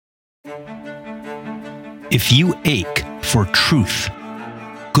If you ache for truth,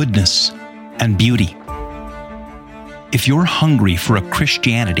 goodness, and beauty, if you're hungry for a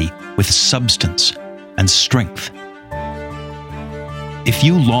Christianity with substance and strength, if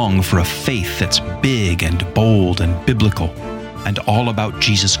you long for a faith that's big and bold and biblical and all about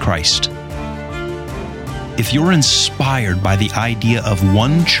Jesus Christ, if you're inspired by the idea of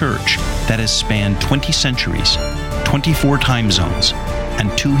one church that has spanned 20 centuries, 24 time zones,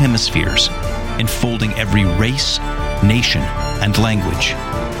 and 2 hemispheres, enfolding every race, nation, and language,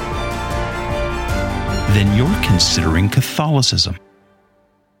 then you're considering Catholicism.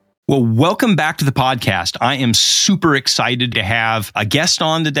 Well, welcome back to the podcast. I am super excited to have a guest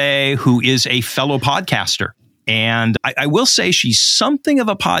on today who is a fellow podcaster. And I will say she's something of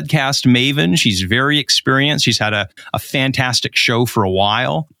a podcast maven. She's very experienced. She's had a fantastic show for a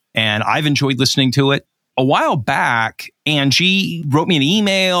while, and I've enjoyed listening to it. A while back, Angie wrote me an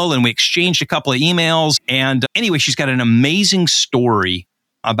email, and we exchanged a couple of emails. And anyway, she's got an amazing story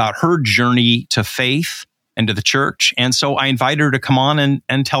about her journey to faith and to the church. And so I invited her to come on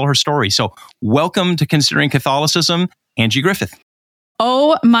and tell her story. So welcome to Considering Catholicism, Angie Griffith.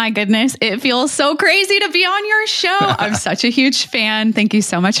 Oh my goodness. It feels so crazy to be on your show. I'm such a huge fan. Thank you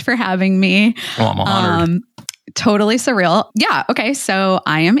so much for having me. Well, I'm honored. Totally surreal. Yeah. Okay. So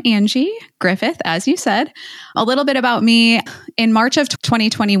I am Angie Griffith, as you said. A little bit about me. In March of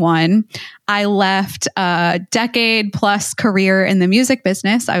 2021, I left a decade plus career in the music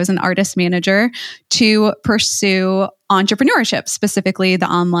business. I was an artist manager to pursue entrepreneurship, specifically the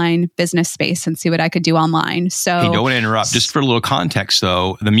online business space, and see what I could do online. So, hey, don't interrupt. Just for a little context,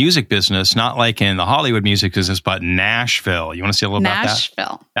 though, the music business, not like in the Hollywood music business, but Nashville. You want to say a little about that?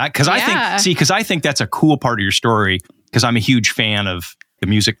 Nashville. Because I think that's a cool part of your story, because I'm a huge fan of the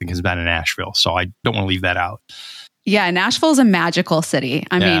music that has been in Nashville. So I don't want to leave that out. Yeah, Nashville is a magical city.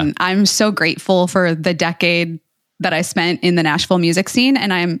 I mean, I'm so grateful for the decade that I spent in the Nashville music scene.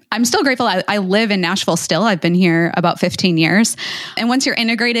 And I'm still grateful. I live in Nashville still. I've been here about 15 years. And once you're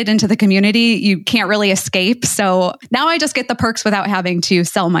integrated into the community, you can't really escape. So now I just get the perks without having to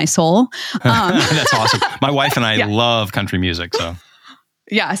sell my soul. That's awesome. My wife and I love country music. So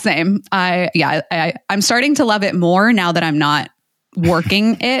yeah, same. I'm starting to love it more now that I'm not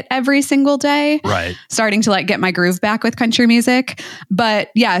working it every single day. Right. Starting to get my groove back with country music. But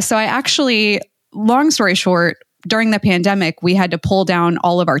yeah, so I actually, long story short, during the pandemic, we had to pull down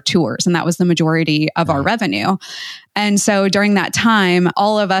all of our tours, and that was the majority of our revenue. And so during that time,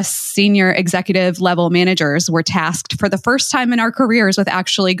 all of us senior executive level managers were tasked for the first time in our careers with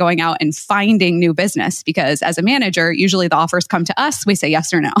actually going out and finding new business, because as a manager, usually the offers come to us, we say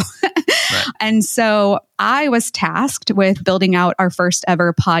yes or no. Right. And so I was tasked with building out our first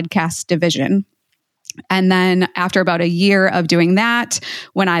ever podcast division. And then after about a year of doing that,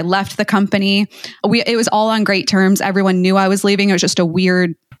 when I left the company, it was all on great terms. Everyone knew I was leaving. It was just a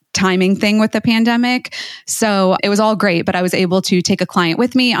weird timing thing with the pandemic. So it was all great, but I was able to take a client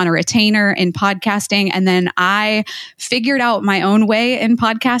with me on a retainer in podcasting. And then I figured out my own way in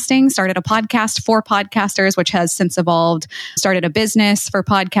podcasting, started a podcast for podcasters, which has since evolved, started a business for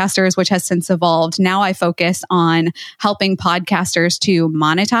podcasters, which has since evolved. Now I focus on helping podcasters to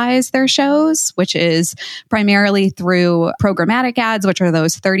monetize their shows, which is primarily through programmatic ads, which are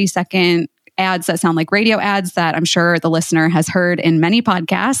those 30-second ads that sound like radio ads that I'm sure the listener has heard in many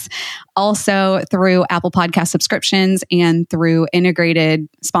podcasts, also through Apple Podcast subscriptions and through integrated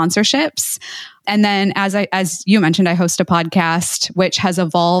sponsorships. And then as you mentioned, I host a podcast, which has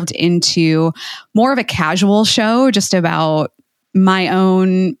evolved into more of a casual show, just about my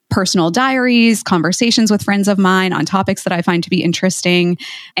own personal diaries, conversations with friends of mine on topics that I find to be interesting.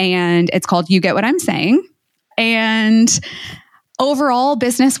 And it's called You Get What I'm Saying. And overall,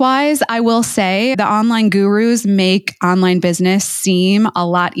 business-wise, I will say the online gurus make online business seem a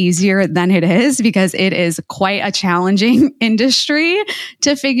lot easier than it is, because it is quite a challenging industry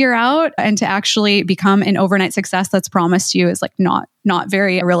to figure out, and to actually become an overnight success that's promised you is not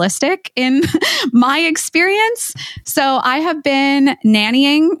very realistic in my experience. So I have been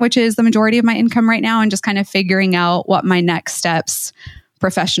nannying, which is the majority of my income right now, and just kind of figuring out what my next steps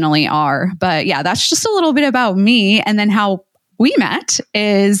professionally are. But yeah, that's just a little bit about me. And then how we met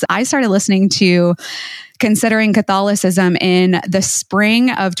is I started listening to Considering Catholicism in the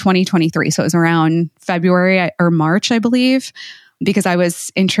spring of 2023. So it was around February or March, I believe, because I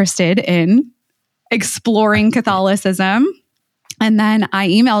was interested in exploring Catholicism. And then I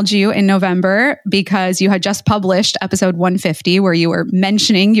emailed you in November because you had just published episode 150, where you were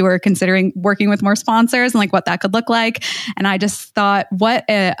mentioning you were considering working with more sponsors and like what that could look like. And I just thought, what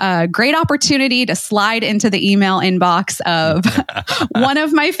a great opportunity to slide into the email inbox of one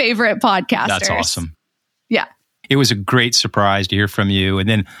of my favorite podcasters. That's awesome. Yeah. It was a great surprise to hear from you. And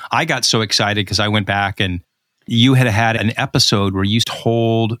then I got so excited because I went back and you had an episode where you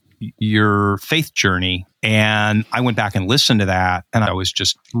told your faith journey. And I went back and listened to that. And I was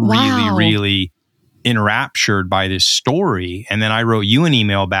just really enraptured by this story. And then I wrote you an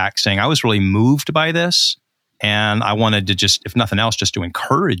email back saying I was really moved by this. And I wanted to just, if nothing else, just to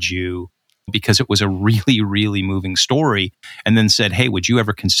encourage you because it was a really, really moving story. And then said, hey, would you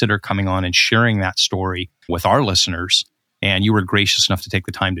ever consider coming on and sharing that story with our listeners? And you were gracious enough to take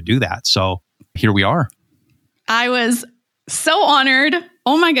the time to do that. So here we are. I was so honored.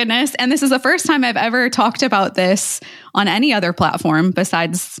 Oh my goodness. And this is the first time I've ever talked about this on any other platform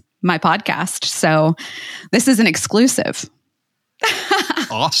besides my podcast. So this is an exclusive.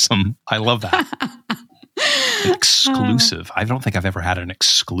 Awesome. I love that. An exclusive. I don't think I've ever had an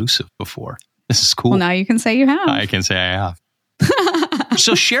exclusive before. This is cool. Well, now you can say you have. I can say I have.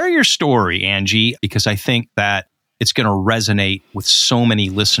 So share your story, Angie, because I think that it's going to resonate with so many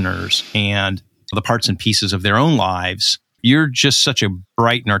listeners and the parts and pieces of their own lives. You're just such a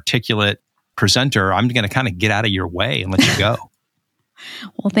bright and articulate presenter. I'm going to kind of get out of your way and let you go.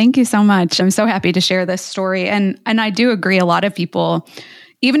 Well, thank you so much. I'm so happy to share this story. And I do agree, a lot of people,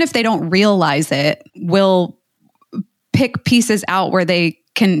 even if they don't realize it, will pick pieces out where they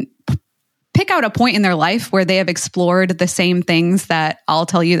can pick out a point in their life where they have explored the same things that I'll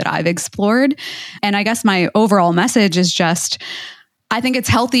tell you that I've explored. And I guess my overall message is just, I think it's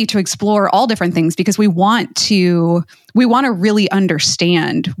healthy to explore all different things because we want to really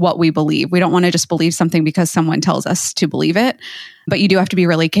understand what we believe. We don't want to just believe something because someone tells us to believe it. But you do have to be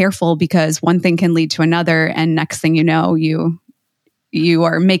really careful because one thing can lead to another. And next thing you know, you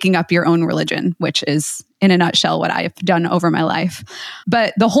are making up your own religion, which is in a nutshell what I've done over my life.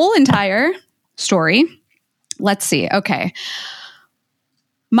 But the whole entire story, let's see. Okay.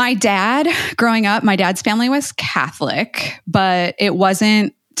 My dad, growing up, my dad's family was Catholic, but it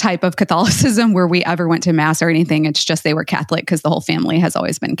wasn't type of Catholicism where we ever went to mass or anything. It's just they were Catholic because the whole family has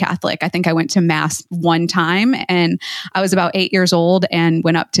always been Catholic. I think I went to mass one time and I was about 8 years old and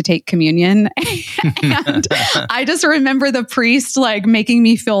went up to take communion. And I just remember the priest like making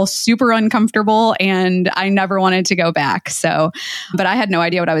me feel super uncomfortable and I never wanted to go back. So, but I had no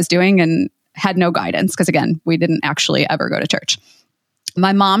idea what I was doing and had no guidance because again, we didn't actually ever go to church.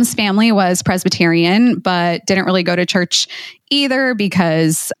 My mom's family was Presbyterian, but didn't really go to church either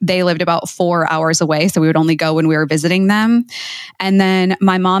because they lived about 4 hours away. So we would only go when we were visiting them. And then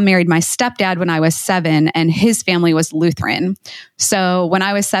my mom married my stepdad when I was 7 and his family was Lutheran. So when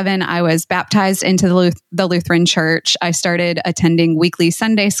I was 7, I was baptized into the Lutheran church. I started attending weekly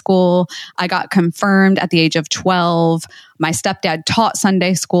Sunday school. I got confirmed at the age of 12. My stepdad taught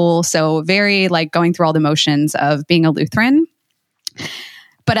Sunday school. So very like going through all the motions of being a Lutheran.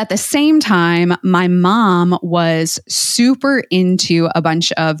 But at the same time, my mom was super into a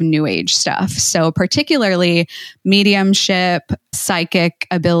bunch of new age stuff. So particularly mediumship, psychic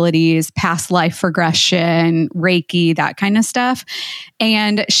abilities, past life regression, Reiki, that kind of stuff.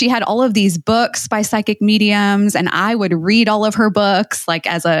 And she had all of these books by psychic mediums, and I would read all of her books like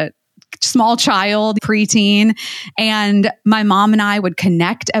as a small child, preteen. And my mom and I would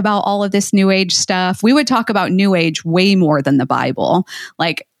connect about all of this new age stuff. We would talk about new age way more than the Bible.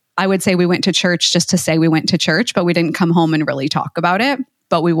 Like I would say we went to church just to say we went to church, but we didn't come home and really talk about it.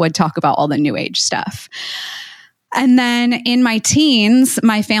 But we would talk about all the new age stuff. And then in my teens,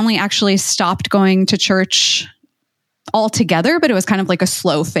 my family actually stopped going to church altogether, but it was kind of like a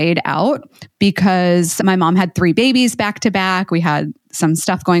slow fade out because my mom had 3 babies back to back. We had some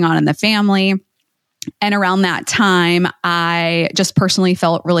stuff going on in the family. And around that time, I just personally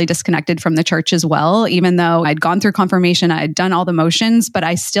felt really disconnected from the church as well, even though I'd gone through confirmation, I had done all the motions, but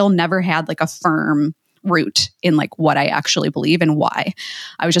I still never had like a firm root in like what I actually believe and why.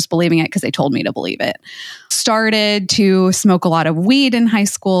 I was just believing it because they told me to believe it. Started to smoke a lot of weed in high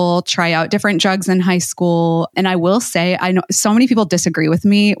school, try out different drugs in high school. And I will say, I know so many people disagree with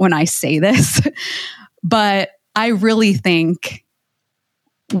me when I say this, but I really think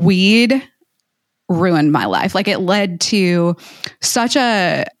weed ruined my life. Like it led to such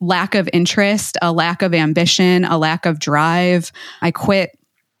a lack of interest, a lack of ambition, a lack of drive. I quit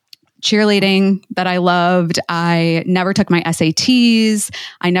cheerleading that I loved. I never took my SATs.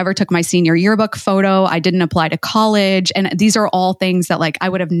 I never took my senior yearbook photo. I didn't apply to college. And these are all things that like I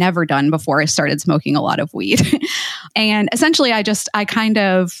would have never done before I started smoking a lot of weed. And essentially I kind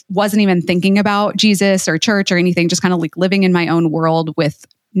of wasn't even thinking about Jesus or church or anything, just kind of like living in my own world with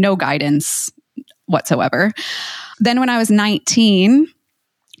no guidance whatsoever. Then when I was 19,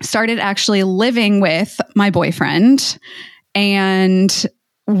 started actually living with my boyfriend, and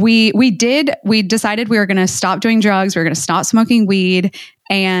we decided we were going to stop doing drugs. We were going to stop smoking weed,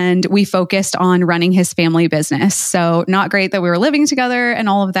 and we focused on running his family business. So not great that we were living together and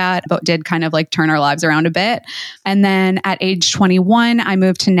all of that, but did kind of like turn our lives around a bit. And then at age 21, I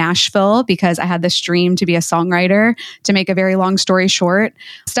moved to Nashville because I had this dream to be a songwriter. To make a very long story short,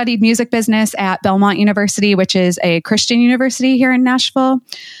 studied music business at Belmont University, which is a Christian university here in Nashville.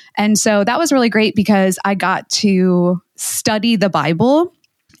 And so that was really great because I got to study the Bible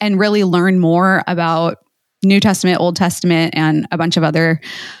and really learn more about New Testament, Old Testament, and a bunch of other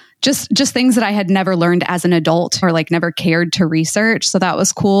just things that I had never learned as an adult or like never cared to research. So that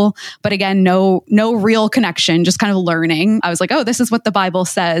was cool. But again, no real connection, just kind of learning. I was like, oh, this is what the Bible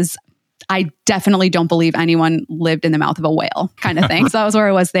says. I definitely don't believe anyone lived in the mouth of a whale kind of thing. So that was where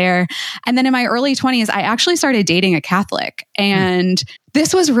I was there. And then in my early 20s, I actually started dating a Catholic. And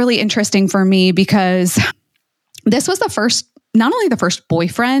this was really interesting for me because this was not only the first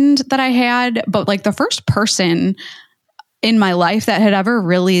boyfriend that I had, but like the first person in my life that had ever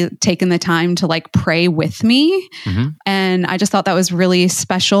really taken the time to like pray with me. Mm-hmm. And I just thought that was really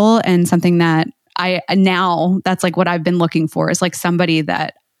special and something that that's like what I've been looking for, is like somebody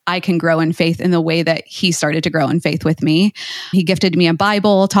that I can grow in faith in the way that he started to grow in faith with me. He gifted me a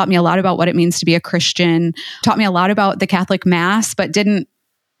Bible, taught me a lot about what it means to be a Christian, taught me a lot about the Catholic Mass, but didn't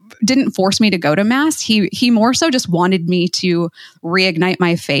force me to go to Mass. He more so just wanted me to reignite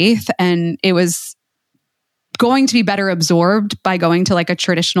my faith. And it was going to be better absorbed by going to like a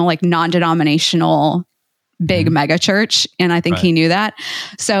traditional, like non-denominational big mega church. And I think he knew that.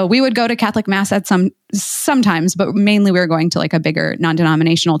 So we would go to Catholic Mass at sometimes, but mainly we were going to like a bigger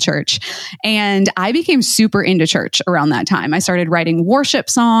non-denominational church. And I became super into church around that time. I started writing worship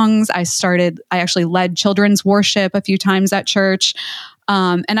songs. I actually led children's worship a few times at church.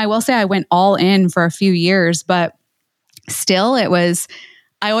 And I will say I went all in for a few years, but still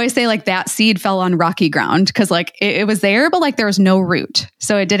I always say like that seed fell on rocky ground because like it was there, but like there was no root.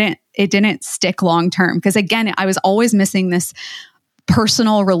 So it didn't stick long term. Because again, I was always missing this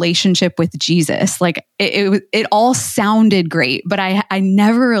personal relationship with Jesus. Like it all sounded great, but I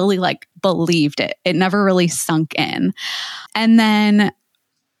never really like believed it. It never really sunk in. And then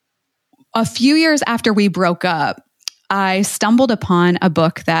a few years after we broke up, I stumbled upon a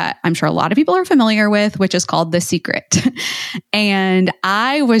book that I'm sure a lot of people are familiar with, which is called The Secret. And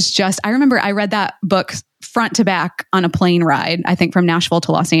I remember I read that book front to back on a plane ride, I think from Nashville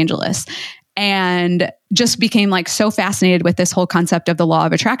to Los Angeles, and just became like so fascinated with this whole concept of the law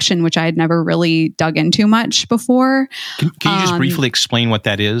of attraction, which I had never really dug into much before. Can you just briefly explain what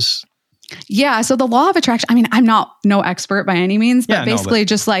that is? Yeah. So the law of attraction, I mean, I'm no expert by any means, but basically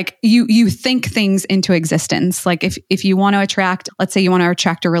just like you think things into existence. Like if you want to attract, let's say you want to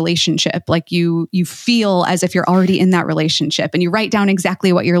attract a relationship, like you feel as if you're already in that relationship and you write down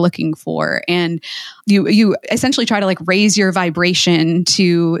exactly what you're looking for. And you essentially try to like raise your vibration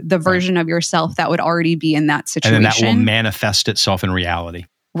to the version of yourself that would already be in that situation. And then that will manifest itself in reality.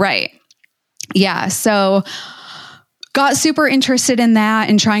 Right. Yeah. So got super interested in that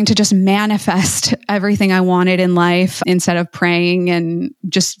and trying to just manifest everything I wanted in life instead of praying and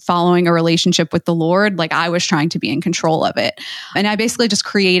just following a relationship with the Lord. Like I was trying to be in control of it. And I basically just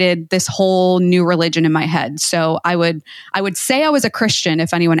created this whole new religion in my head. So I would say I was a Christian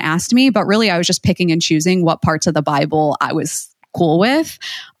if anyone asked me, but really I was just picking and choosing what parts of the Bible I was cool with,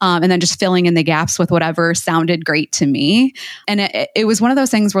 and then just filling in the gaps with whatever sounded great to me. And it was one of those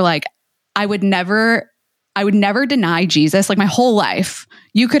things where like, I would never deny Jesus. Like my whole life,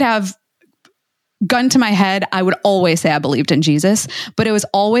 you could have gun to my head. I would always say I believed in Jesus, but it was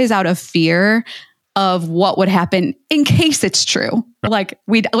always out of fear of what would happen in case it's true. Like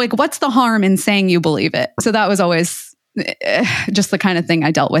what's the harm in saying you believe it? So that was always just the kind of thing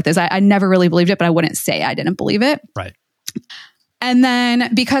I dealt with. Is I never really believed it, but I wouldn't say I didn't believe it. Right. And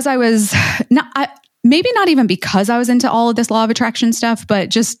then because I was maybe not even because I was into all of this law of attraction stuff, but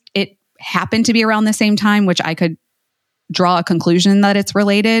just it happened to be around the same time, which I could draw a conclusion that it's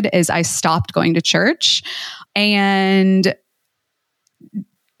related, is I stopped going to church and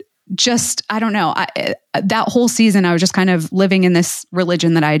just, I don't know. That whole season, I was just kind of living in this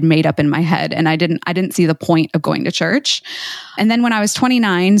religion that I had made up in my head. And I didn't see the point of going to church. And then when I was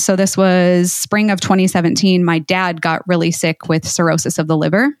 29, so this was spring of 2017, my dad got really sick with cirrhosis of the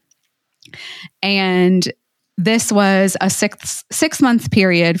liver. And this was a six-month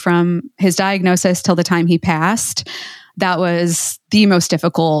period from his diagnosis till the time he passed. That was the most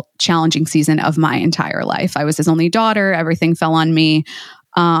difficult, challenging season of my entire life. I was his only daughter. Everything fell on me.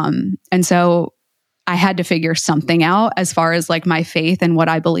 And so I had to figure something out as far as like my faith and what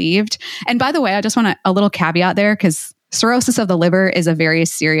I believed. And by the way, I just want a little caveat there, because cirrhosis of the liver is a very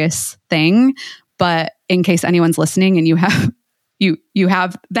serious thing. But in case anyone's listening and you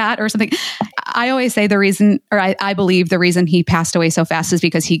have that or something, I always say the reason, or I believe the reason he passed away so fast is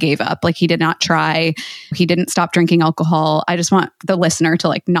because he gave up. Like, he did not try. He didn't stop drinking alcohol. I just want the listener to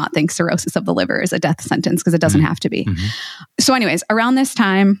like not think cirrhosis of the liver is a death sentence, because it doesn't have to be. So anyways, around this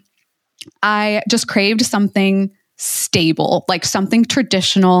time, I just craved something stable, like something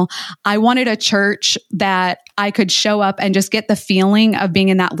traditional. I wanted a church that I could show up and just get the feeling of being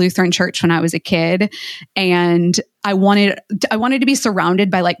in that Lutheran church when I was a kid. And I wanted to be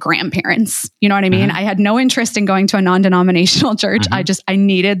surrounded by like grandparents. You know what I mean? I had no interest in going to a non-denominational church. I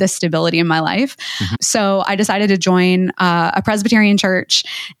needed the stability in my life. So I decided to join a Presbyterian church.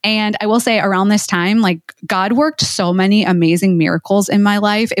 And I will say around this time, like, God worked so many amazing miracles in my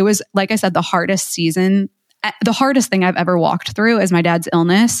life. It was, like I said, the hardest season. The hardest thing I've ever walked through is my dad's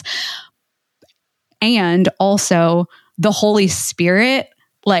illness. And also the Holy Spirit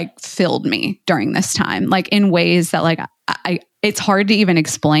like filled me during this time, like in ways that like, it's hard to even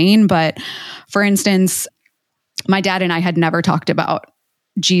explain. But for instance, my dad and I had never talked about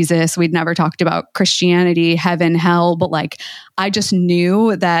Jesus. We'd never talked about Christianity, heaven, hell, but like, I just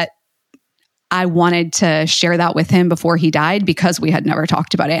knew that I wanted to share that with him before he died, because we had never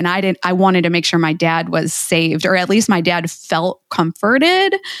talked about it. And I wanted to make sure my dad was saved, or at least my dad felt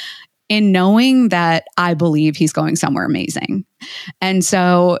comforted in knowing that I believe he's going somewhere amazing. And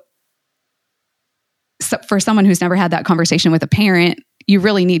so for someone who's never had that conversation with a parent, you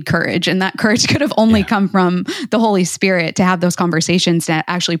really need courage. And that courage could have only come from the Holy Spirit to have those conversations, to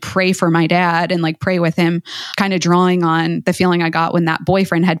actually pray for my dad and like pray with him, kind of drawing on the feeling I got when that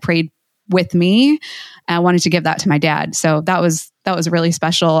boyfriend had prayed with me. And I wanted to give that to my dad. So that was really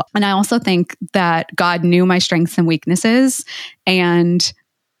special. And I also think that God knew my strengths and weaknesses and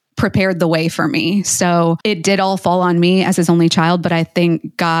prepared the way for me. So it did all fall on me as his only child, but I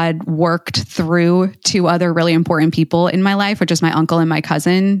think God worked through two other really important people in my life, which is my uncle and my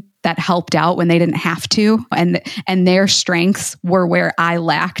cousin, that helped out when they didn't have to. And their strengths were where I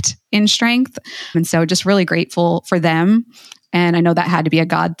lacked in strength. And so just really grateful for them. And I know that had to be a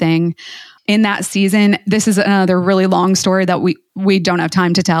God thing. In that season, this is another really long story that we don't have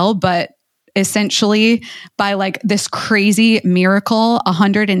time to tell, but essentially by like this crazy miracle,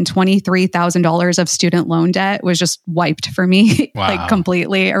 $123,000 of student loan debt was just wiped for me like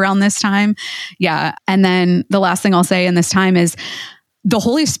completely around this time. Yeah. And then the last thing I'll say in this time is the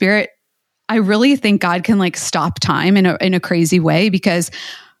Holy Spirit. I really think God can like stop time in a crazy way, because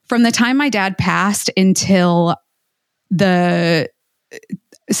from the time my dad passed until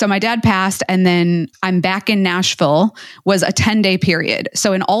so my dad passed and then I'm back in Nashville was a 10-day period.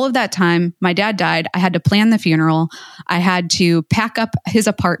 So in all of that time, my dad died. I had to plan the funeral. I had to pack up his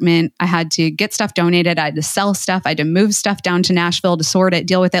apartment. I had to get stuff donated. I had to sell stuff. I had to move stuff down to Nashville to sort it,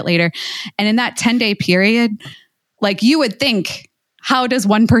 deal with it later. And in that 10-day period, like, you would think, how does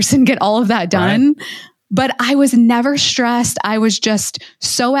one person get all of that done? Right. But I was never stressed. I was just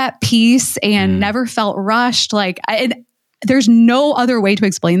so at peace and never felt rushed. Like, there's no other way to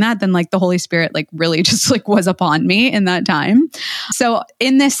explain that than like the Holy Spirit like really just like was upon me in that time. So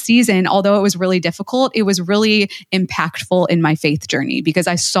in this season, although it was really difficult, it was really impactful in my faith journey, because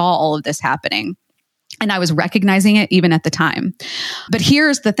I saw all of this happening and I was recognizing it even at the time. But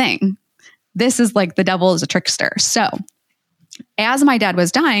here's the thing. This is like the devil is a trickster. So as my dad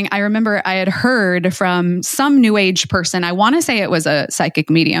was dying, I remember I had heard from some new age person. I want to say it was a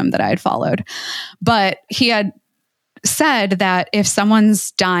psychic medium that I had followed, but he had said that if someone's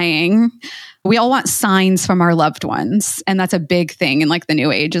dying, we all want signs from our loved ones. And that's a big thing in like the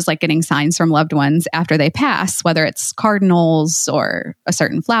new age, is like getting signs from loved ones after they pass, whether it's cardinals or a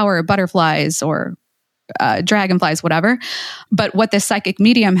certain flower, butterflies or dragonflies, whatever. But what this psychic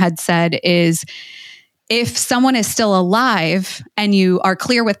medium had said is, if someone is still alive and you are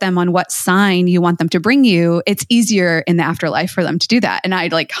clear with them on what sign you want them to bring you, it's easier in the afterlife for them to do that. And I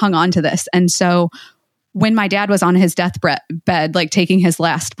like hung on to this. And so when my dad was on his deathbed, like taking his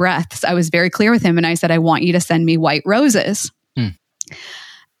last breaths, I was very clear with him. And I said, I want you to send me white roses.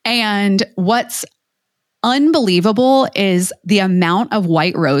 And what's unbelievable is the amount of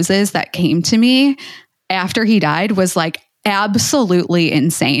white roses that came to me after he died was like absolutely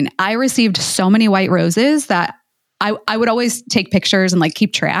insane. I received so many white roses that I would always take pictures and like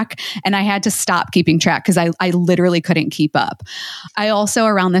keep track. And I had to stop keeping track because I literally couldn't keep up. I also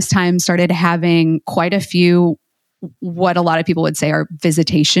around this time started having quite a few, what a lot of people would say are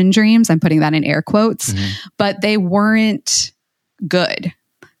visitation dreams. I'm putting that in air quotes, but they weren't good.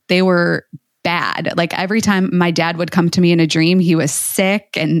 They were bad. Like every time my dad would come to me in a dream, he was sick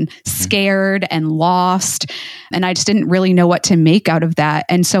and scared and lost. And I just didn't really know what to make out of that.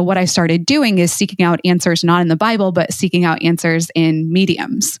 And so what I started doing is seeking out answers, not in the Bible, but seeking out answers in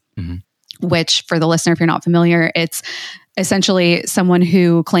mediums, which for the listener, if you're not familiar, it's essentially someone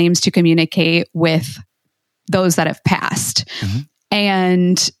who claims to communicate with those that have passed.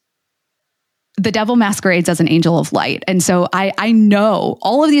 And the devil masquerades as an angel of light. And so I know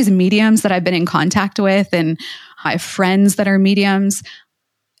all of these mediums that I've been in contact with, and I have friends that are mediums,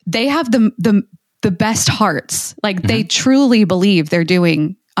 they have the best hearts. Like they truly believe they're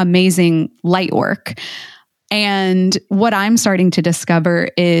doing amazing light work. And what I'm starting to discover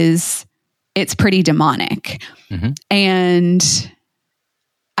is it's pretty demonic. And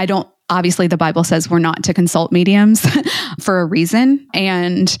obviously the Bible says we're not to consult mediums for a reason.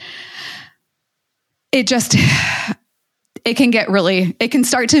 And it can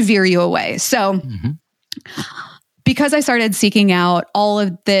start to veer you away. So because I started seeking out all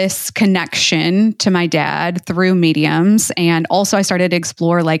of this connection to my dad through mediums, and also I started to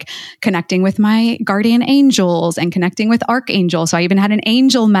explore like connecting with my guardian angels and connecting with archangels. So I even had an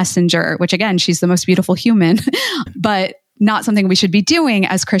angel messenger, which again, she's the most beautiful human, but not something we should be doing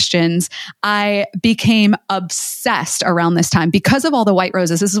as Christians. I became obsessed around this time because of all the white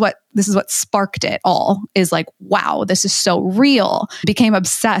roses. This is what sparked it all, is like, wow, this is so real. Became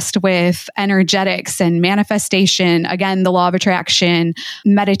obsessed with energetics and manifestation. Again, the law of attraction,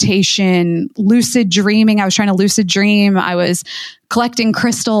 meditation, lucid dreaming. I was trying to lucid dream. I was collecting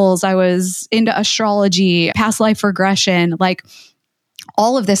crystals. I was into astrology, past life regression, like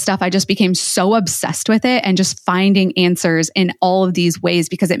all of this stuff. I just became so obsessed with it and just finding answers in all of these ways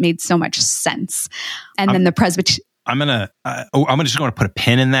because it made so much sense. And then the Presbyterian... I'm just going to put a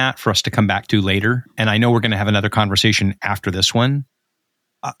pin in that for us to come back to later. And I know we're going to have another conversation after this one.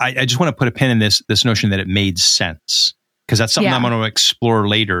 I just want to put a pin in this notion that it made sense, because that's something I'm going to explore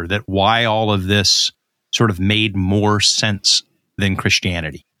later, that why all of this sort of made more sense than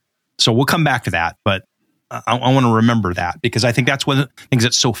Christianity. So we'll come back to that, but I want to remember that, because I think that's one of the things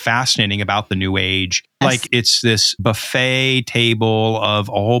that's so fascinating about the New Age. Yes. Like it's this buffet table of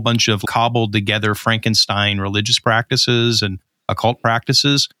a whole bunch of cobbled together Frankenstein religious practices and occult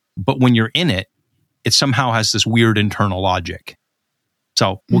practices. But when you're in it, it somehow has this weird internal logic.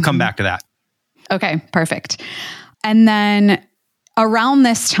 So we'll come back to that. Okay, perfect. And then around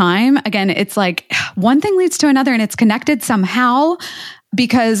this time, again, it's like one thing leads to another and it's connected somehow,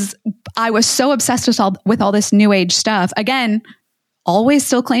 because I was so obsessed with all this New Age stuff. Again, always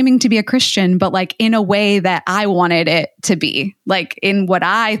still claiming to be a Christian, but like in a way that I wanted it to be, like in what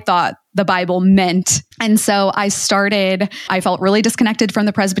I thought the Bible meant. And so I felt really disconnected from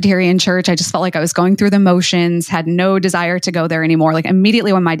the Presbyterian church. I just felt like I was going through the motions, had no desire to go there anymore. Like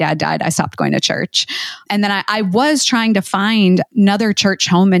immediately when my dad died, I stopped going to church. And then I was trying to find another church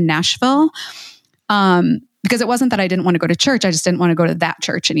home in Nashville. Because it wasn't that I didn't want to go to church. I just didn't want to go to that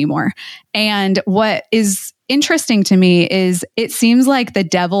church anymore. And what is interesting to me is it seems like the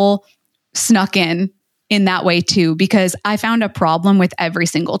devil snuck in that way too, because I found a problem with every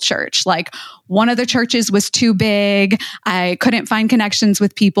single church. Like one of the churches was too big. I couldn't find connections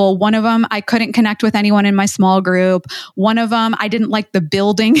with people. One of them, I couldn't connect with anyone in my small group. One of them, I didn't like the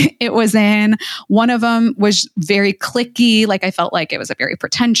building it was in. One of them was very cliquey. Like I felt like it was a very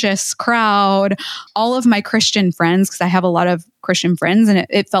pretentious crowd. All of my Christian friends, because I have a lot of Christian friends, and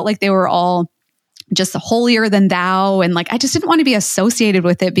it felt like they were all just holier than thou. And like, I just didn't want to be associated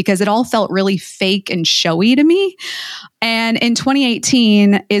with it because it all felt really fake and showy to me. And in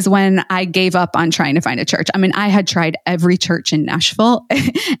 2018 is when I gave up on trying to find a church. I mean, I had tried every church in Nashville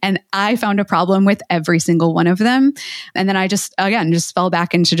and I found a problem with every single one of them. And then I just fell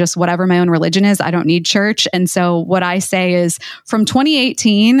back into just whatever my own religion is. I don't need church. And so what I say is from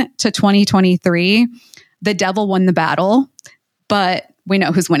 2018 to 2023, the devil won the battle, but we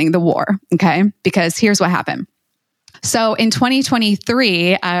know who's winning the war, okay? Because here's what happened. So in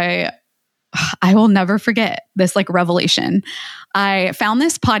 2023, I will never forget this like revelation. I found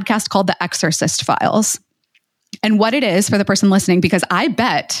this podcast called The Exorcist Files. And what it is for the person listening, because I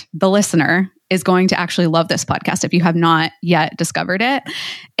bet the listener is going to actually love this podcast if you have not yet discovered it.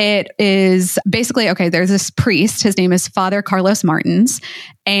 It is basically, okay, there's this priest. His name is Father Carlos Martins,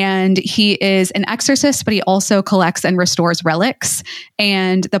 and he is an exorcist, but he also collects and restores relics.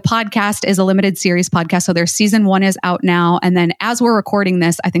 And the podcast is a limited series podcast. So their season 1 is out now. And then as we're recording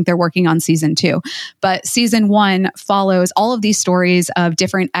this, I think they're working on season 2. But season 1 follows all of these stories of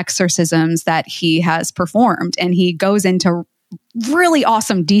different exorcisms that he has performed. And he goes into really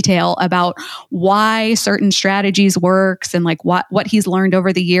awesome detail about why certain strategies works and like what he's learned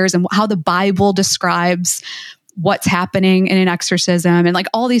over the years and how the Bible describes what's happening in an exorcism and like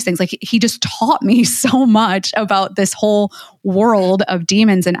all these things. Like he just taught me so much about this whole world of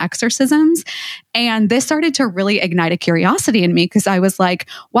demons and exorcisms. And this started to really ignite a curiosity in me because I was like,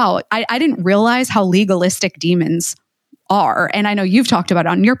 wow, I didn't realize how legalistic demons are. And I know you've talked about it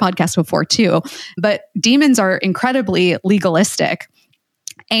on your podcast before too, but demons are incredibly legalistic.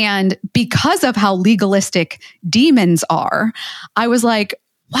 And because of how legalistic demons are, I was like,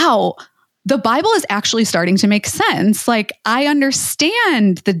 wow, the Bible is actually starting to make sense. Like I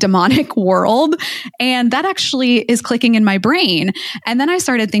understand the demonic world and that actually is clicking in my brain. And then I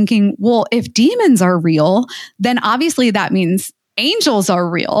started thinking, well, if demons are real, then obviously that means angels are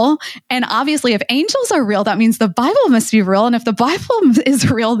real. And obviously if angels are real, that means the Bible must be real. And if the Bible is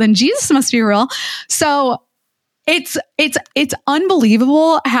real, then Jesus must be real. So it's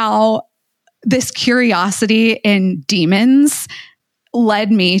unbelievable how this curiosity in demons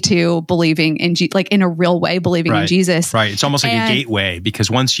led me to believing in, like in a real way, believing in Jesus. Right. It's almost like a gateway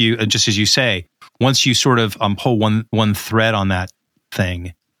because once you, just as you say, once you sort of pull one thread on that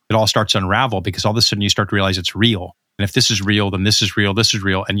thing, it all starts to unravel because all of a sudden you start to realize it's real. And if this is real, then this is real, this is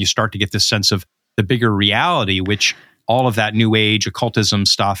real. And you start to get this sense of the bigger reality, which all of that new age occultism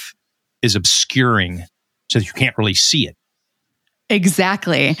stuff is obscuring so that you can't really see it.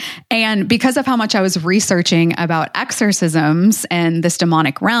 Exactly. And because of how much I was researching about exorcisms and this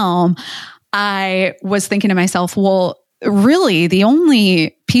demonic realm, I was thinking to myself, well, really, the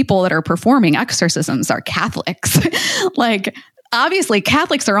only people that are performing exorcisms are Catholics. Like, obviously,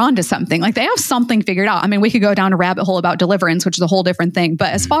 Catholics are onto something. Like, they have something figured out. I mean, we could go down a rabbit hole about deliverance, which is a whole different thing.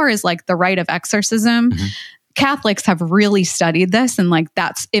 But as far as like the rite of exorcism, Catholics have really studied this. And like,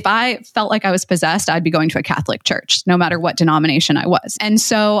 that's, if I felt like I was possessed, I'd be going to a Catholic church, no matter what denomination I was. And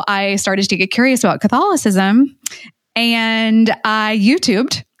so I started to get curious about Catholicism and I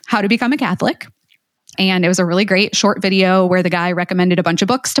YouTubed how to become a Catholic. And it was a really great short video where the guy recommended a bunch of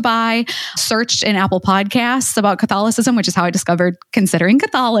books to buy, searched in Apple Podcasts about Catholicism, which is how I discovered Considering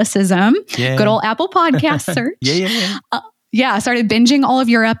Catholicism. Yeah. Good old Apple Podcast search. I started binging all of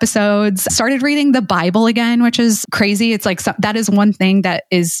your episodes, started reading the Bible again, which is crazy. It's like, that is one thing that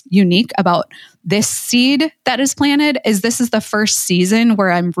is unique about this seed that is planted is this is the first season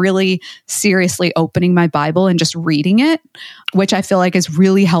where I'm really seriously opening my Bible and just reading it, which I feel like is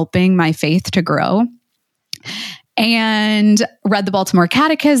really helping my faith to grow. And read the Baltimore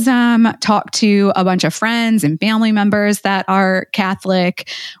Catechism, talked to a bunch of friends and family members that are Catholic,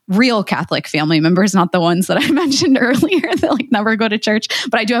 real Catholic family members, not the ones that I mentioned earlier that like never go to church.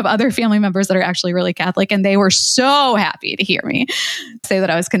 But I do have other family members that are actually really Catholic, and they were so happy to hear me say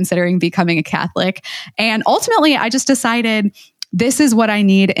that I was considering becoming a Catholic. And ultimately, I just decided this is what I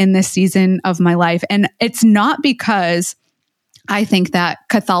need in this season of my life. And it's not because I think that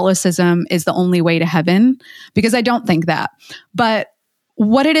Catholicism is the only way to heaven, because I don't think that. But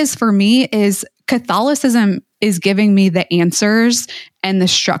what it is for me is Catholicism is giving me the answers and the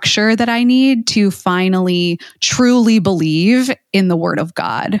structure that I need to finally truly believe in the Word of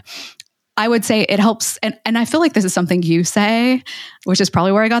God. I would say it helps, and I feel like this is something you say, which is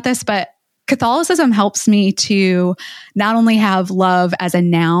probably where I got this, but Catholicism helps me to not only have love as a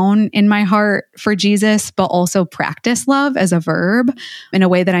noun in my heart for Jesus, but also practice love as a verb in a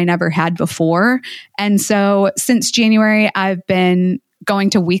way that I never had before. And so since January, I've been going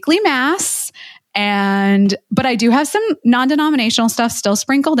to weekly mass, but I do have some non-denominational stuff still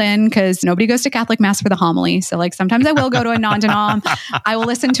sprinkled in because nobody goes to Catholic mass for the homily. So like sometimes I will go to a non-denom. I will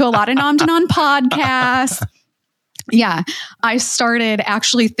listen to a lot of non-denom podcasts. Yeah, I started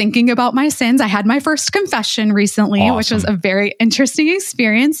actually thinking about my sins. I had my first confession recently, which was a very interesting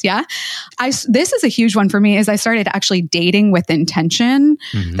experience. Yeah. This is a huge one for me is I started actually dating with intention,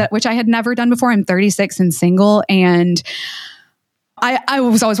 which I had never done before. I'm 36 and single. And I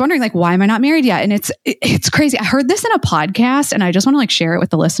was always wondering, like, why am I not married yet? And it's crazy. I heard this in a podcast and I just want to like share it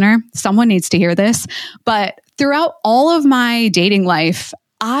with the listener. Someone needs to hear this. But throughout all of my dating life,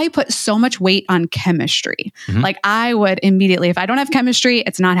 I put so much weight on chemistry. Like I would immediately, if I don't have chemistry,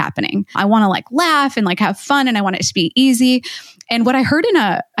 it's not happening. I want to like laugh and like have fun and I want it to be easy. And what I heard in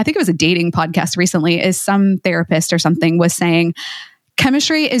I think it was a dating podcast recently, is some therapist or something was saying,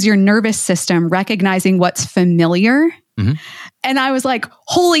 chemistry is your nervous system recognizing what's familiar. And I was like,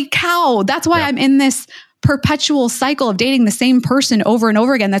 holy cow, that's why I'm in this perpetual cycle of dating the same person over and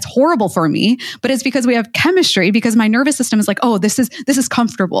over again. That's horrible for me, but it's because we have chemistry, because my nervous system is like, oh, this is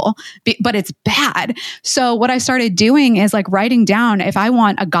comfortable, but it's bad. So what I started doing is like writing down, if I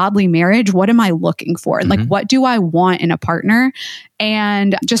want a godly marriage, what am I looking for? Like, what do I want in a partner?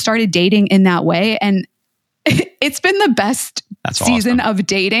 And just started dating in that way. And it's been the best season of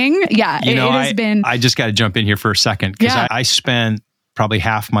dating. Yeah, it has been. I just got to jump in here for a second, because I spent probably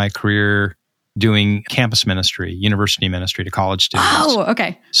half my career doing campus ministry, university ministry to college students. Oh,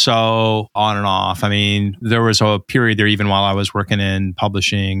 okay. So on and off. I mean, there was a period there, even while I was working in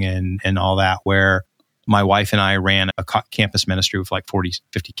publishing and all that, where my wife and I ran a campus ministry with like 40,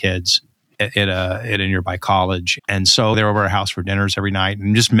 50 kids at a nearby college. And so they were over at our house for dinners every night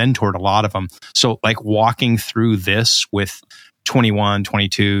and just mentored a lot of them. So like walking through this with 21,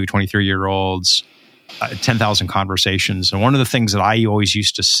 22, 23-year-olds, 10,000 conversations. And one of the things that I always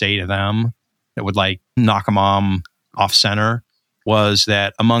used to say to them that would like knock a mom off center was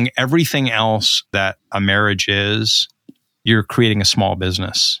that among everything else that a marriage is, you're creating a small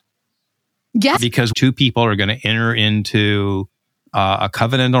business. Yes. Because two people are going to enter into a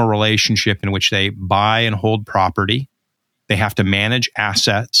covenantal relationship in which they buy and hold property. They have to manage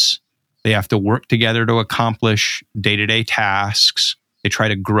assets. They have to work together to accomplish day-to-day tasks. They try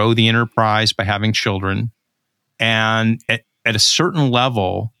to grow the enterprise by having children. And at a certain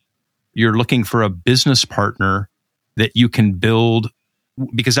level, you're looking for a business partner that you can build,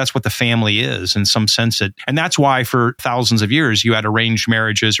 because that's what the family is in some sense. And that's why for thousands of years, you had arranged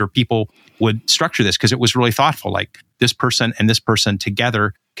marriages, or people would structure this because it was really thoughtful. Like this person and this person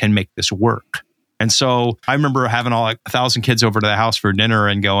together can make this work. And so I remember having all like 1,000 kids over to the house for dinner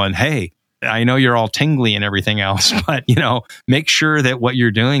and going, hey, I know you're all tingly and everything else, but make sure that what you're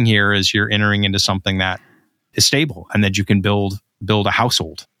doing here is you're entering into something that is stable and that you can build a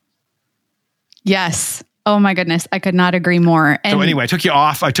household. Yes. Oh my goodness. I could not agree more. And so anyway, I took you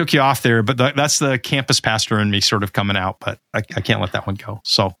off there, but that's the campus pastor in me sort of coming out, but I can't let that one go.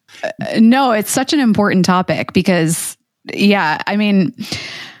 So no, it's such an important topic because I mean,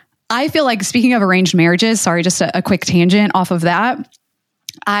 I feel like, speaking of arranged marriages, sorry, just a quick tangent off of that.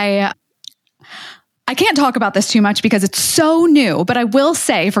 I can't talk about this too much because it's so new, but I will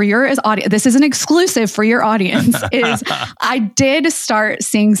say for your audience, this is an exclusive for your audience, is I did start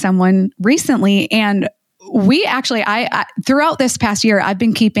seeing someone recently, and we actually, I throughout this past year, I've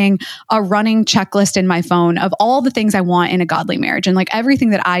been keeping a running checklist in my phone of all the things I want in a godly marriage and like everything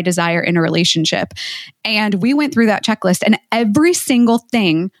that I desire in a relationship. And we went through that checklist and every single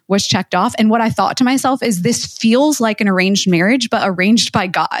thing was checked off. And what I thought to myself is, this feels like an arranged marriage, but arranged by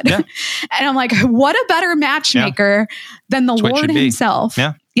God. Yeah. And I'm like, what a better matchmaker than the Lord himself.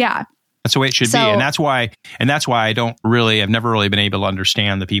 Yeah. Yeah. That's the way it should be. And that's why I've never really been able to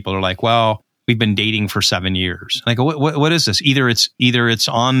understand the people who are like, well, we've been dating for 7 years. Like, what is this? Either it's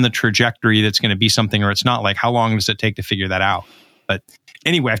on the trajectory that's going to be something, or it's not. Like, how long does it take to figure that out? But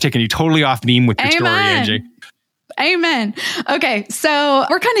anyway, I've taken you totally off beam with your story, AJ. Amen. Okay. So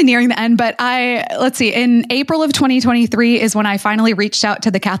we're kind of nearing the end, but let's see, in April of 2023 is when I finally reached out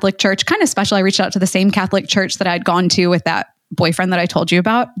to the Catholic Church, kind of special. I reached out to the same Catholic church that I'd gone to with that boyfriend that I told you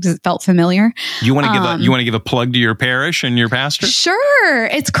about, because it felt familiar. You want to give a plug to your parish and your pastor? Sure.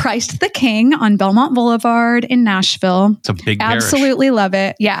 It's Christ the King on Belmont Boulevard in Nashville. It's a big parish. Absolutely love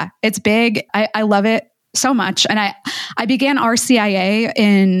it. Yeah, it's big. I love it so much. And I began RCIA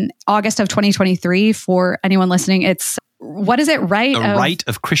in August of 2023. For anyone listening, it's, what is it? Rite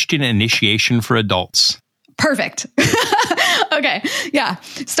of Christian Initiation for Adults. Perfect. Okay. Yeah.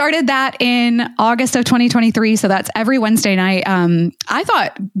 Started that in August of 2023. So that's every Wednesday night. I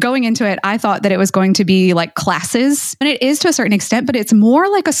thought going into it, that it was going to be like classes, and it is to a certain extent, but it's more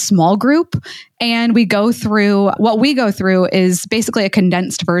like a small group. And what we go through is basically a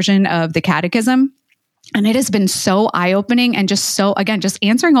condensed version of the catechism. And it has been so eye-opening, and just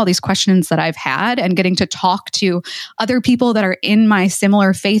answering all these questions that I've had and getting to talk to other people that are in my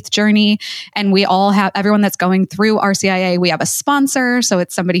similar faith journey. And we all have, everyone that's going through RCIA, we have a sponsor. So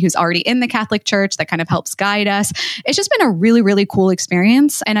it's somebody who's already in the Catholic Church that kind of helps guide us. It's just been a really, really cool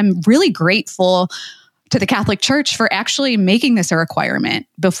experience. And I'm really grateful to the Catholic Church for actually making this a requirement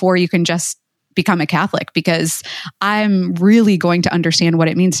before you can just become a Catholic, because I'm really going to understand what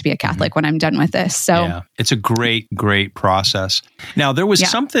it means to be a Catholic when I'm done with this. So it's a great process. Now, there was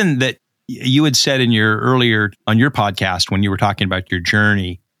something that you had said on your podcast when you were talking about your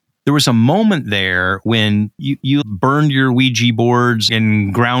journey. There was a moment there when you burned your Ouija boards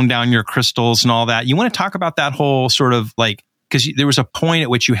and ground down your crystals and all that. You want to talk about that whole sort of like, because there was a point at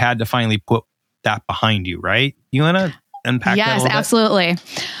which you had to finally put that behind you, right? You want to unpack that a little bit? Yes, absolutely.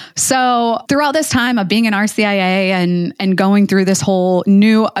 So throughout this time of being in RCIA and going through this whole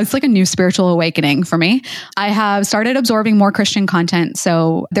it's like a new spiritual awakening for me. I have started absorbing more Christian content.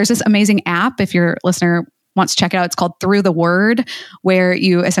 So there's this amazing app, if your listener wants to check it out, it's called Through the Word, where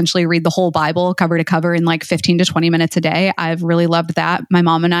you essentially read the whole Bible cover to cover in like 15 to 20 minutes a day. I've really loved that. My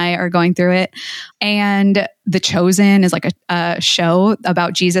mom and I are going through it. And The Chosen is like a show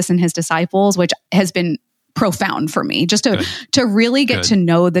about Jesus and his disciples, which has been profound for me, just to really get to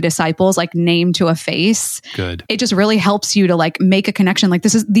know the disciples, like name to a face. It just really helps you to like make a connection. Like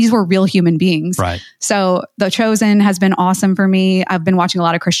these were real human beings. Right. So The Chosen has been awesome for me. I've been watching a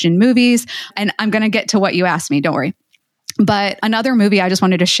lot of Christian movies, and I'm going to get to what you asked me. Don't worry. But another movie I just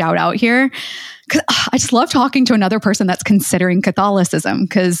wanted to shout out here, because I just love talking to another person that's considering Catholicism,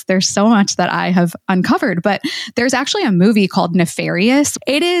 because there's so much that I have uncovered. But there's actually a movie called Nefarious.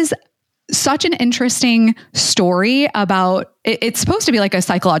 It is such an interesting story about, it's supposed to be like a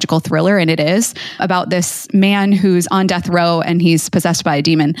psychological thriller, and it is, about this man who's on death row and he's possessed by a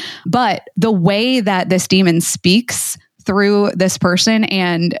demon. But the way that this demon speaks through this person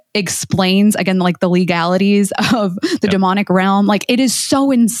and explains, again, like the legalities of the demonic realm, like it is so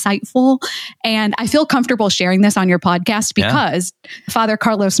insightful. And I feel comfortable sharing this on your podcast because Father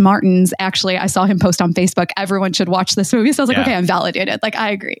Carlos Martins, actually, I saw him post on Facebook, everyone should watch this movie. So I was like, okay, I'm validated. Like, I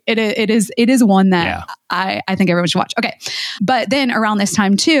agree. It is one that I think everyone should watch. Okay. But then around this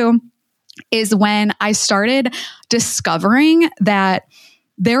time too, is when I started discovering that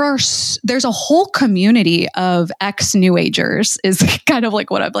there's a whole community of ex-New Agers, is kind of like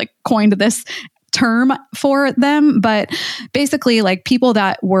what I've like coined this term for them. But basically like people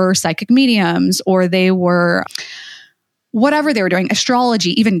that were psychic mediums, or they were whatever they were doing,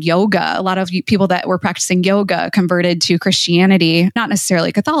 astrology, even yoga. A lot of people that were practicing yoga converted to Christianity, not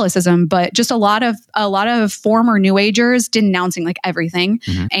necessarily Catholicism, but just a lot of former New Agers denouncing like everything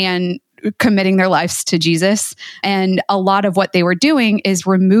and committing their lives to Jesus. And a lot of what they were doing is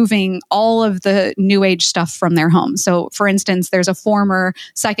removing all of the New Age stuff from their home. So for instance, there's a former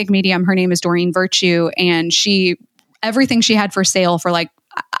psychic medium, her name is Doreen Virtue, and everything she had for sale for like,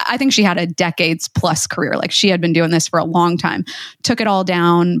 I think she had a decades plus career. Like she had been doing this for a long time, took it all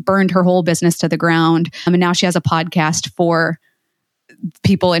down, burned her whole business to the ground. And now she has a podcast for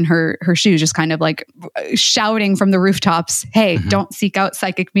people in her shoes, just kind of like shouting from the rooftops, hey, don't seek out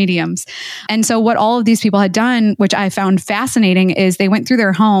psychic mediums. And so what all of these people had done, which I found fascinating, is they went through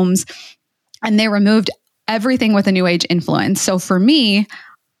their homes and they removed everything with a New Age influence. So for me,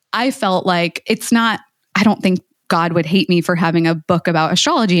 I felt like I don't think God would hate me for having a book about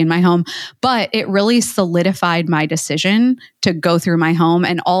astrology in my home, but it really solidified my decision to go through my home,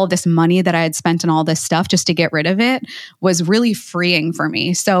 and all of this money that I had spent on all this stuff just to get rid of it was really freeing for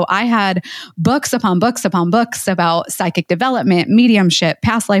me. So I had books upon books upon books about psychic development, mediumship,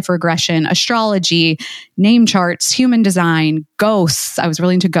 past life regression, astrology, name charts, human design, ghosts. I was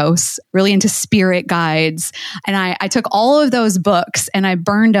really into ghosts, really into spirit guides. And I took all of those books and I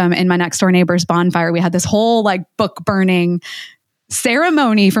burned them in my next door neighbor's bonfire. We had this whole like book burning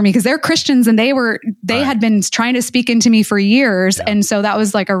ceremony for me, because they're Christians and they had been trying to speak into me for years. Yeah. And so that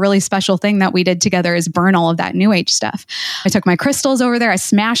was like a really special thing that we did together, is burn all of that New Age stuff. I took my crystals over there. I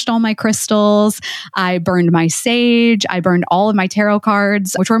smashed all my crystals. I burned my sage. I burned all of my tarot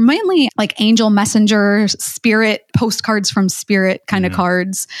cards, which were mainly like angel messenger, spirit postcards from spirit kind of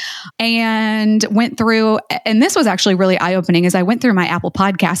cards, and went through. And this was actually really eye-opening, as I went through my Apple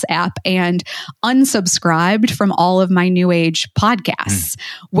Podcasts app and unsubscribed from all of my New Age podcasts,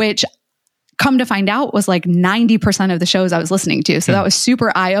 which come to find out was like 90% of the shows I was listening to. So that was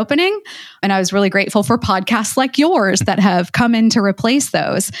super eye-opening. And I was really grateful for podcasts like yours that have come in to replace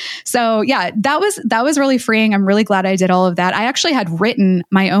those. So yeah, that was really freeing. I'm really glad I did all of that. I actually had written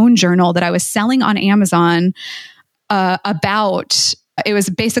my own journal that I was selling on Amazon it was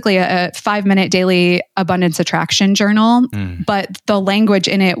basically a 5-minute daily abundance attraction journal, but the language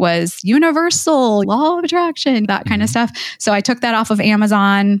in it was universal, law of attraction, that kind of stuff. So I took that off of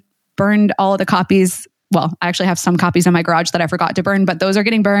Amazon, burned all of the copies. Well, I actually have some copies in my garage that I forgot to burn, but those are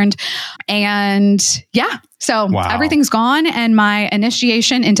getting burned. And yeah, so everything's gone. And my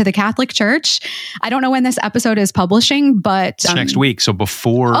initiation into the Catholic Church, I don't know when this episode is publishing, but it's next week. So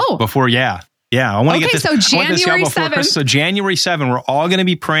before, yeah. Yeah, I want to get this. So January 7th. So January 7th, we're all going to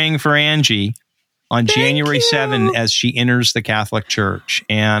be praying for Angie on January 7th as she enters the Catholic Church.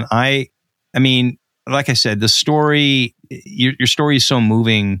 And I mean, like I said, the story, your story is so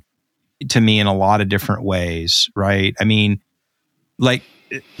moving to me in a lot of different ways, right? I mean, like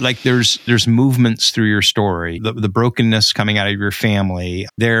there's movements through your story, the brokenness coming out of your family.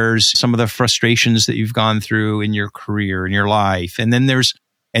 There's some of the frustrations that you've gone through in your career, in your life. And then there's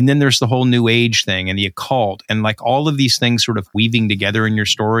the whole New Age thing and the occult and like all of these things sort of weaving together in your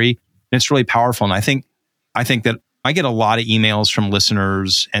story. And it's really powerful. And I think that I get a lot of emails from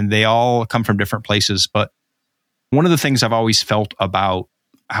listeners and they all come from different places. But one of the things I've always felt about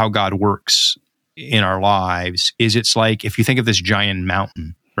how God works in our lives is it's like, if you think of this giant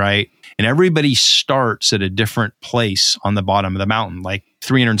mountain, right? And everybody starts at a different place on the bottom of the mountain, like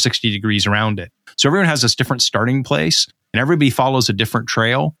 360 degrees around it. So everyone has this different starting place and everybody follows a different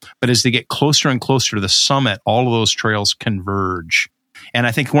trail. But as they get closer and closer to the summit, all of those trails converge. And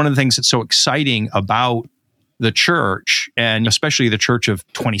I think one of the things that's so exciting about the church, and especially the church of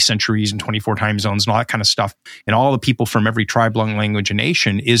 20 centuries and 24 time zones and all that kind of stuff, and all the people from every tribe, language, and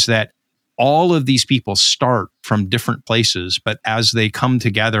nation, is that all of these people start from different places, but as they come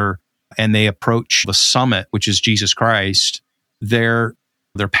together and they approach the summit, which is Jesus Christ, their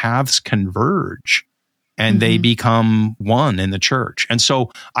paths converge and they become one in the church. And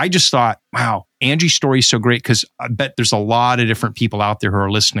so I just thought, wow, Angie's story is so great because I bet there's a lot of different people out there who are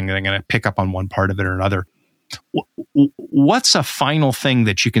listening that are going to pick up on one part of it or another. What's a final thing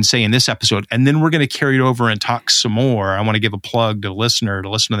that you can say in this episode? And then we're going to carry it over and talk some more. I want to give a plug to the listener to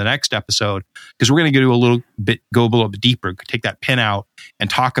listen to the next episode because we're going to go a little bit deeper, take that pin out and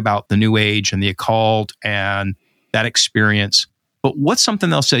talk about the New Age and the occult and that experience. But what's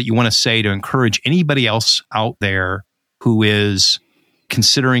something else that you want to say to encourage anybody else out there who is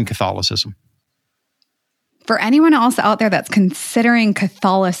considering Catholicism? For anyone else out there that's considering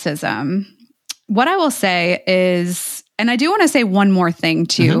Catholicism, what I will say is, and I do want to say one more thing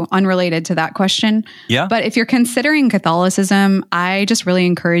too, unrelated to that question. Yeah. But if you're considering Catholicism, I just really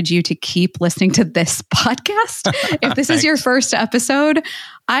encourage you to keep listening to this podcast. If this is your first episode,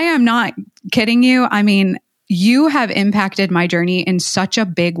 I am not kidding you. I mean, you have impacted my journey in such a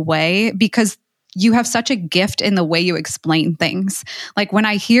big way because you have such a gift in the way you explain things. Like when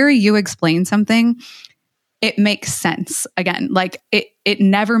I hear you explain something, it makes sense again. Like it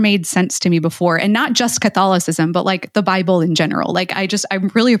never made sense to me before, and not just Catholicism, but like the Bible in general. Like I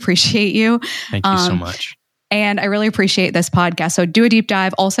really appreciate you. Thank you so much. And I really appreciate this podcast. So do a deep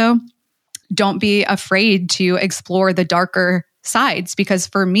dive. Also, don't be afraid to explore the darker sides, because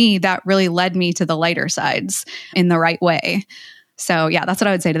for me, that really led me to the lighter sides in the right way. So yeah, that's what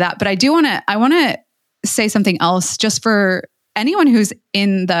I would say to that. But I want to say something else just for anyone who's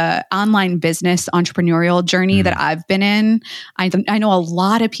in the online business entrepreneurial journey that I've been in. I know a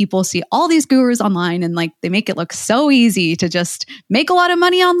lot of people see all these gurus online and like they make it look so easy to just make a lot of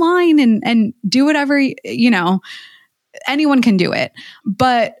money online and do whatever, anyone can do it.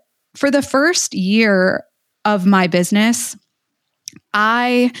 But for the first year of my business,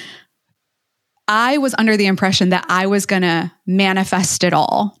 I was under the impression that I was going to manifest it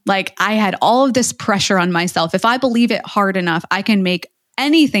all. Like I had all of this pressure on myself. If I believe it hard enough, I can make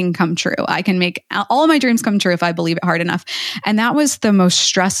anything come true. I can make all of my dreams come true if I believe it hard enough. And that was the most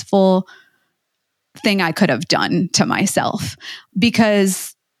stressful thing I could have done to myself,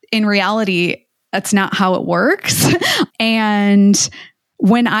 because in reality, that's not how it works. And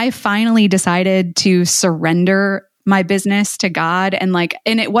when I finally decided to surrender my business to God, and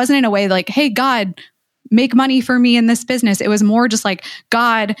it wasn't in a way like, hey, God, make money for me in this business. It was more just like,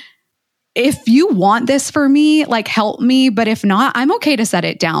 God, if you want this for me, like help me. But if not, I'm okay to set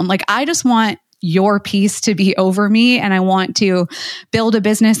it down. Like, I just want your peace to be over me. And I want to build a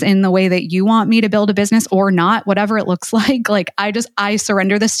business in the way that you want me to build a business, or not, whatever it looks like. Like, I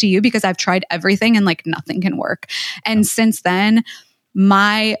surrender this to you because I've tried everything and like nothing can work. And since then,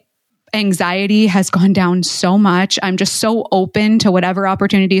 my anxiety has gone down so much. I'm just so open to whatever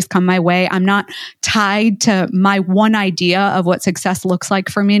opportunities come my way. I'm not tied to my one idea of what success looks like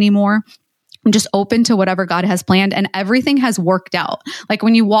for me anymore. I'm just open to whatever God has planned, and everything has worked out. Like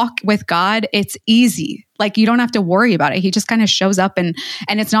when you walk with God, it's easy. Like you don't have to worry about it. He just kind of shows up and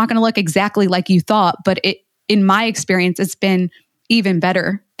it's not going to look exactly like you thought, but in my experience, it's been even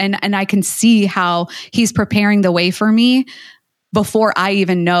better. And I can see how he's preparing the way for me before I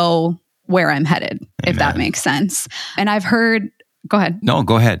even know where I'm headed, if that makes sense. And I've heard, go ahead. No,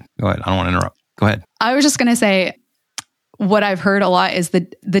 go ahead. I don't want to interrupt. Go ahead. I was just going to say, what I've heard a lot is the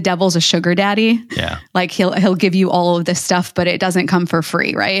devil's a sugar daddy. Yeah. Like he'll give you all of this stuff, but it doesn't come for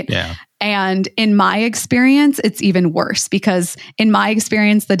free, right? Yeah. And in my experience, it's even worse because in my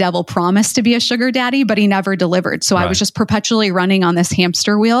experience, the devil promised to be a sugar daddy, but he never delivered. So I was just perpetually running on this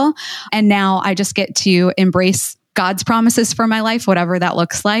hamster wheel. And now I just get to embrace God's promises for my life, whatever that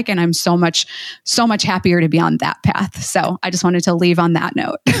looks like. And I'm so much happier to be on that path. So I just wanted to leave on that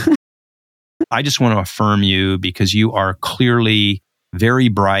note. I just want to affirm you because you are clearly very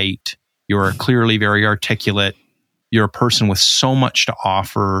bright. You are clearly very articulate. You're a person with so much to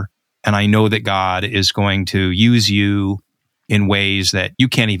offer. And I know that God is going to use you in ways that you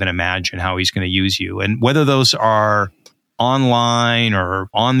can't even imagine how he's going to use you. And whether those are online or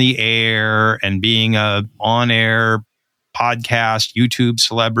on the air and being a on-air podcast, YouTube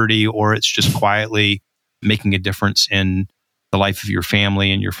celebrity, or it's just quietly making a difference in the life of your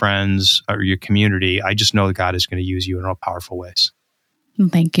family and your friends or your community, I just know that God is going to use you in all powerful ways.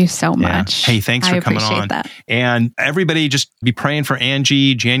 Thank you so much. Hey, thanks for coming on. That. And everybody just be praying for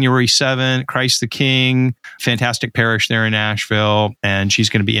Angie, January 7th, Christ the King, fantastic parish there in Nashville. And she's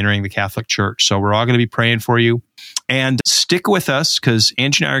going to be entering the Catholic Church. So we're all going to be praying for you. And stick with us because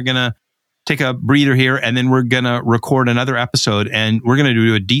Angie and I are going to take a breather here and then we're going to record another episode and we're going to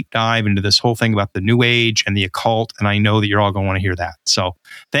do a deep dive into this whole thing about the New Age and the occult. And I know that you're all going to want to hear that. So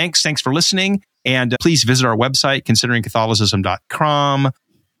thanks for listening. And please visit our website, consideringcatholicism.com.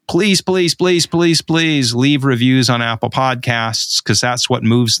 Please leave reviews on Apple Podcasts because that's what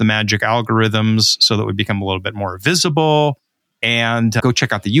moves the magic algorithms so that we become a little bit more visible. And go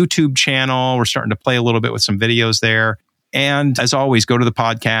check out the YouTube channel. We're starting to play a little bit with some videos there. And as always, go to the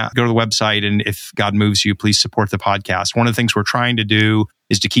podcast, go to the website. And if God moves you, please support the podcast. One of the things we're trying to do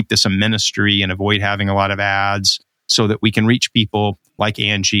is to keep this a ministry and avoid having a lot of ads so that we can reach people like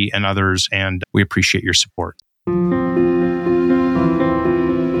Angie and others. And we appreciate your support.